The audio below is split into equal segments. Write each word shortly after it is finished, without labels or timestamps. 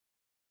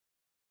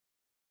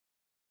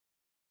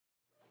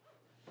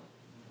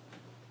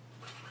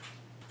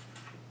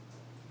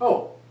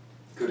Oh,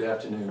 good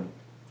afternoon.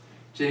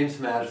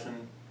 James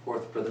Madison,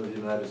 4th brother of the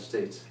United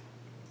States,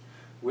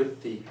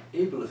 with the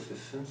able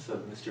assistance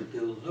of Mr.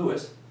 Bill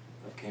Lewis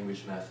of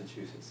Cambridge,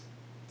 Massachusetts.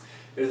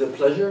 It is a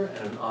pleasure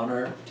and an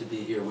honor to be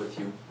here with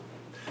you.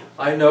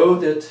 I know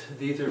that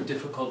these are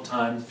difficult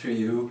times for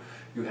you.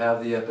 You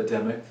have the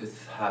epidemic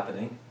that's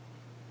happening.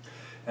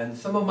 And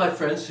some of my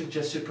friends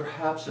suggested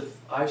perhaps if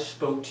I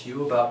spoke to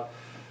you about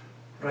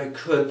what I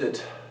could,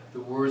 that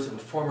the words of a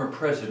former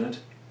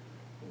president,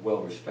 a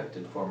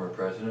well-respected former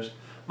president,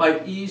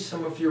 might ease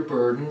some of your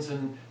burdens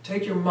and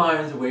take your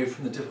minds away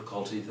from the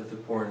difficulties of the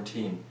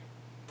quarantine.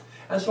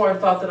 And so I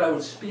thought that I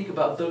would speak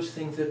about those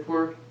things that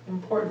were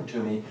important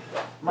to me.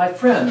 My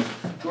friends,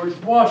 George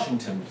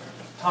Washington,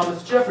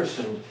 Thomas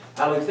Jefferson,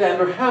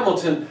 Alexander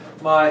Hamilton,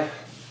 my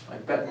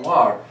bête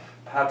noire,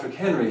 Patrick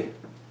Henry,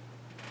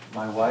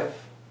 my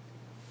wife,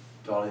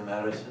 Dolly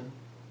Madison,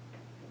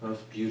 the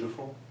most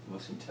beautiful,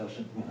 most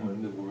intelligent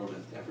woman the world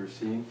has ever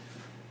seen,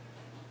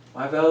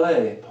 my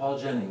valet, Paul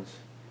Jennings.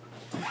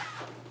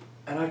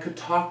 And I could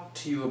talk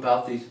to you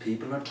about these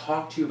people and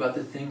talk to you about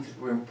the things that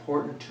were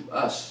important to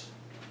us.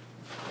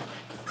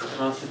 The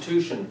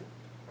Constitution,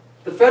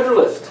 the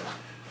Federalist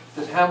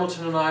that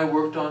Hamilton and I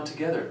worked on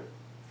together.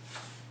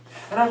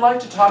 And I'd like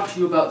to talk to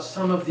you about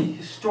some of the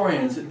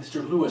historians that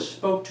Mr. Lewis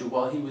spoke to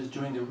while he was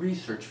doing the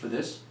research for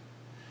this,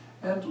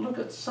 and look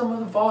at some of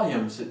the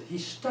volumes that he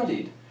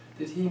studied,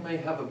 that he may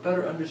have a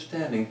better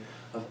understanding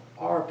of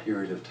our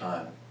period of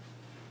time.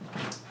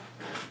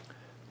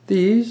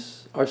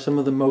 These are some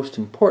of the most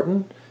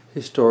important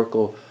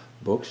historical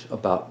books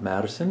about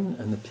Madison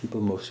and the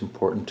people most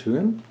important to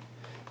him,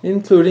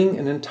 including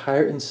an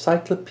entire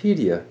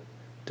encyclopedia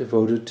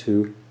devoted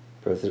to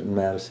President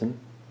Madison.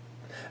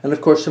 And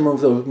of course some of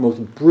the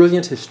most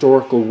brilliant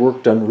historical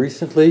work done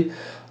recently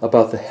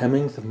about the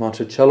Hemmings of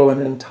Monticello,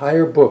 and an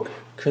entire book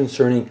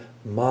concerning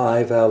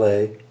my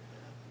valet,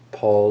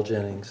 Paul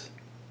Jennings.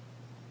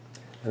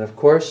 And of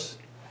course,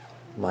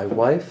 my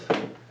wife,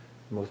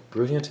 the most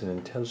brilliant and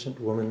intelligent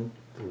woman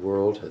the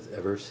world has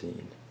ever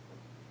seen.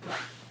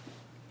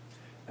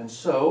 And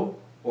so,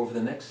 over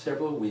the next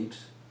several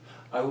weeks,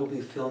 I will be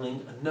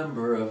filming a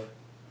number of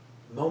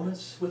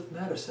Moments with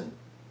Madison,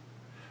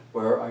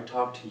 where I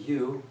talk to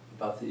you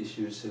about the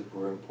issues that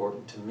were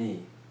important to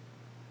me.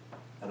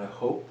 And I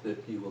hope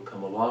that you will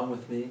come along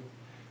with me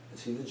and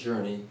see the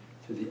journey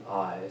through the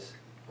eyes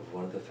of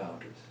one of the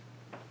founders.